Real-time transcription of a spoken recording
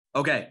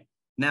Okay.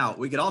 Now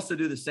we could also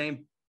do the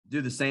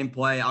same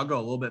play. I'll go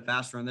a little bit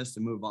faster on this to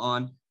move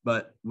on,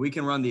 but we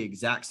can run the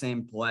exact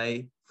same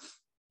play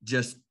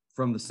just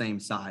from the same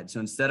side. So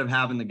instead of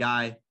having the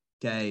guy,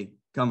 okay,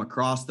 come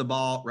across the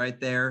ball right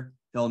there,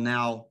 he'll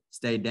now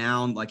stay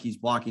down like he's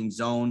blocking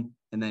zone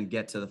and then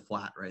get to the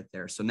flat right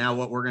there. So now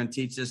what we're going to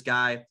teach this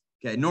guy,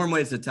 okay,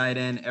 normally it's a tight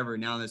end. Every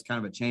now and then it's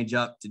kind of a change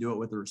up to do it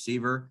with a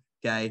receiver.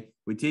 Okay.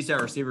 We teach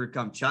that receiver to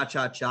come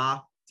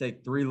cha-cha-cha,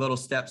 take 3 little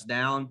steps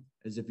down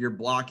as if you're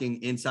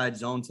blocking inside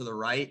zone to the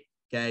right.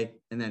 Okay.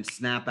 And then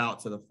snap out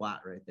to the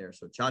flat right there.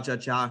 So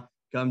cha-cha-cha,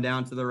 come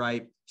down to the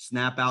right,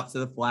 snap out to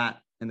the flat.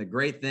 And the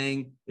great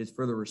thing is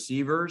for the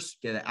receivers,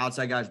 okay, the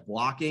outside guys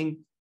blocking,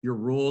 your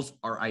rules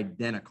are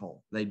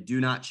identical. They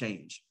do not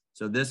change.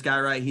 So this guy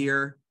right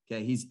here,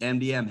 okay, he's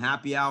MDM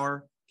happy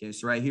hour. Okay,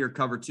 so right here,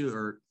 cover 2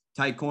 or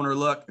tight corner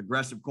look,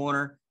 aggressive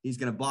corner. He's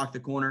going to block the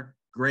corner.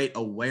 Great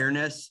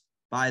awareness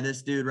by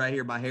this dude right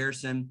here, by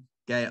Harrison,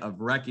 okay, of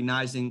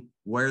recognizing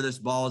where this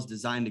ball is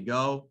designed to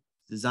go.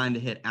 It's designed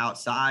to hit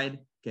outside,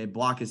 okay,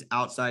 block his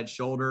outside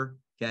shoulder,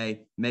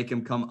 okay, make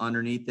him come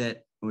underneath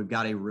it, and we've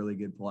got a really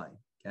good play,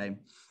 okay?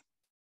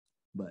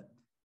 But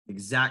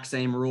exact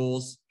same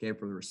rules, okay,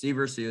 for the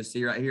receiver. So you'll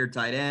see right here,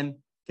 tight end,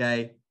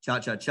 okay,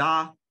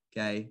 cha-cha-cha,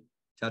 okay,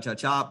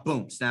 cha-cha-cha,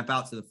 boom, snap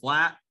out to the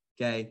flat,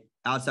 okay,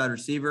 outside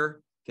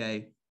receiver,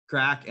 okay,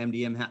 crack,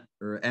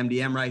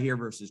 MDM right here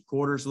versus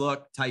quarters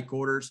look, tight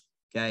quarters,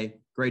 okay,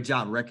 great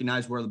job.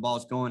 Recognize where the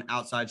ball's going,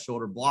 outside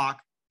shoulder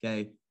block,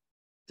 okay,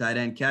 tight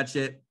end catch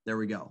it, there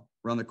we go.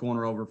 Run the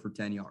corner over for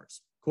 10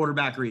 yards.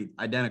 Quarterback read,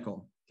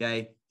 identical,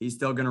 okay, he's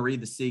still going to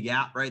read the C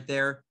gap right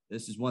there.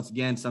 This is, once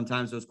again,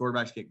 sometimes those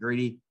quarterbacks get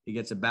greedy. He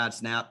gets a bad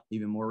snap,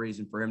 even more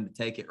reason for him to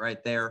take it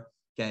right there.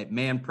 Okay,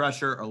 man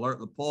pressure, alert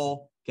the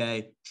pull.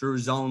 Okay, true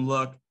zone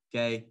look.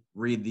 Okay,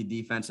 read the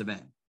defensive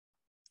end.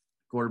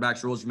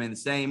 Quarterback's rules remain the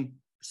same.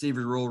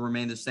 Receiver's rule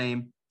remain the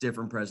same.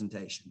 Different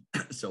presentation.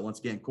 So once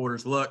again,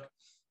 quarters look.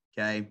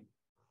 Okay,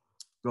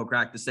 go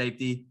crack the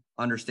safety.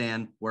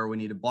 Understand where we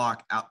need to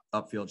block out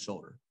upfield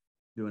shoulder.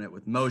 Doing it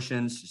with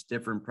motions, just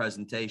different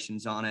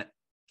presentations on it.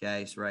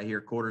 Okay, so right here,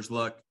 quarters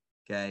look.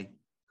 Okay.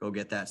 Go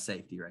get that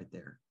safety right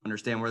there.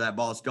 Understand where that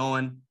ball is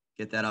going.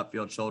 Get that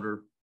upfield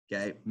shoulder.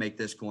 Okay. Make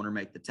this corner,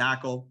 make the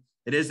tackle.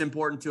 It is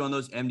important too on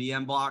those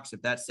MDM blocks.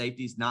 If that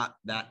safety is not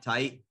that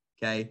tight,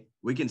 okay,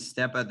 we can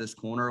step at this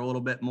corner a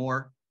little bit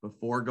more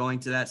before going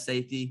to that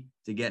safety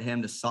to get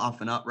him to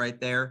soften up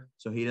right there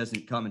so he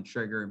doesn't come and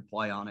trigger and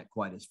play on it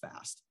quite as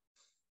fast.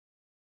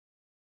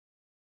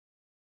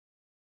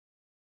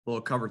 Little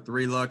cover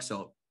 3 look.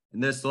 So in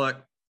this look,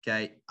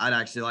 okay, I'd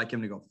actually like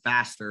him to go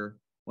faster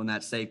when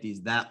that safety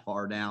is that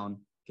far down.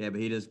 Okay,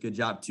 but he does a good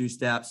job. 2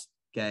 steps.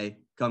 Okay,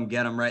 come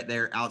get him right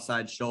there,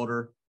 outside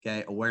shoulder.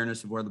 Okay,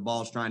 awareness of where the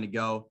ball is trying to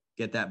go.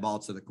 Get that ball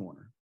to the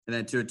corner. And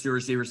then to a 2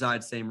 receiver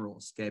side, same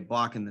rules. Okay,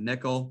 blocking the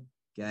nickel.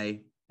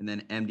 Okay, and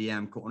then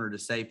MDM corner to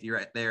safety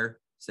right there.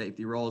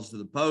 Safety rolls to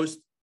the post.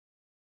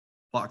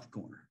 Block the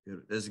corner.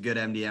 Good. This is a good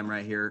MDM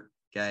right here.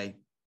 Okay,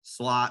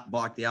 slot,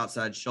 block the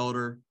outside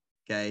shoulder.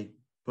 Okay,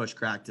 push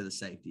crack to the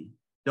safety.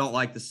 Don't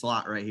like the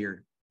slot right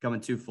here.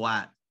 Coming too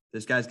flat.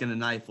 This guy's going to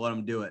knife, let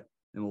him do it,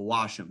 and we'll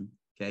wash him.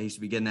 Okay, he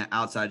should be getting that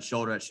outside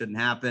shoulder. That shouldn't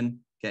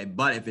happen. Okay,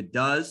 but if it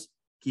does,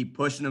 keep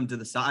pushing him to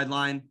the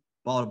sideline,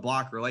 ball to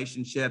block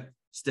relationship,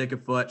 stick a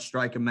foot,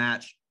 strike a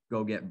match,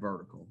 go get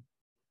vertical.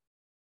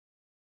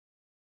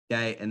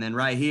 Okay, and then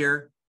right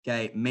here,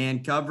 okay,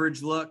 man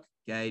coverage look,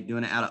 okay,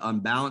 doing it out of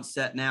unbalanced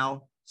set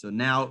now. So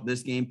now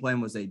this game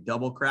plan was a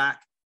double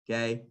crack,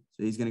 okay,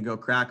 so he's going to go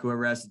crack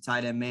whoever has the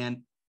tight end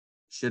man.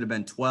 Should have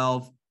been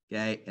 12,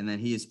 okay, and then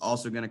he is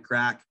also going to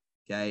crack.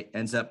 Okay,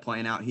 ends up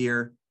playing out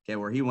here, okay,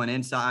 where he went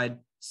inside.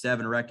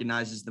 7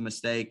 recognizes the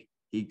mistake.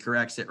 He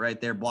corrects it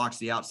right there, blocks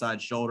the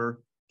outside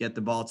shoulder, get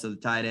the ball to the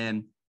tight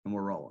end, and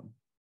we're rolling.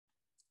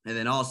 And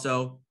then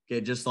also,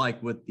 okay, just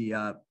like with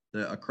the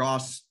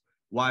across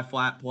Y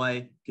flat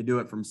play, could do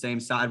it from same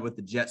side with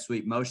the jet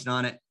sweep motion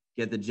on it.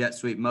 Get the jet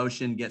sweep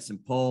motion, get some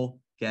pull,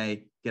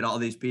 okay, get all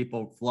these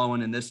people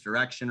flowing in this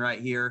direction right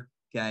here,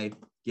 okay,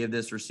 give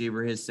this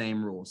receiver his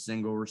same rules,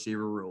 single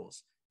receiver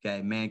rules.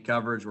 Okay, man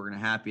coverage, we're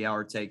going to happy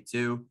hour take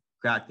 2,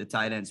 crack the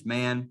tight end's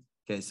man.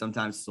 Okay,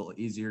 sometimes it's a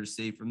little easier to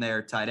see from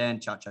there. Tight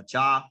end,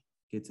 cha-cha-cha,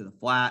 get to the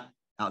flat,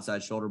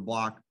 outside shoulder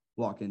block,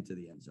 walk into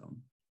the end zone.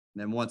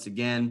 And then once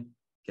again,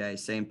 okay,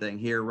 same thing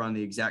here, run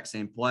the exact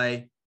same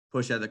play,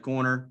 push at the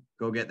corner,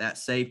 go get that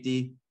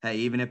safety. Hey,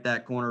 even if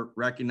that corner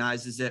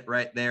recognizes it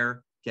right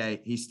there,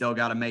 okay, he's still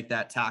got to make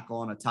that tackle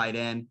on a tight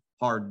end.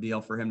 Hard deal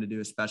for him to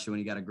do, especially when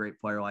you got a great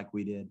player like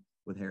we did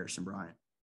with Harrison Bryant.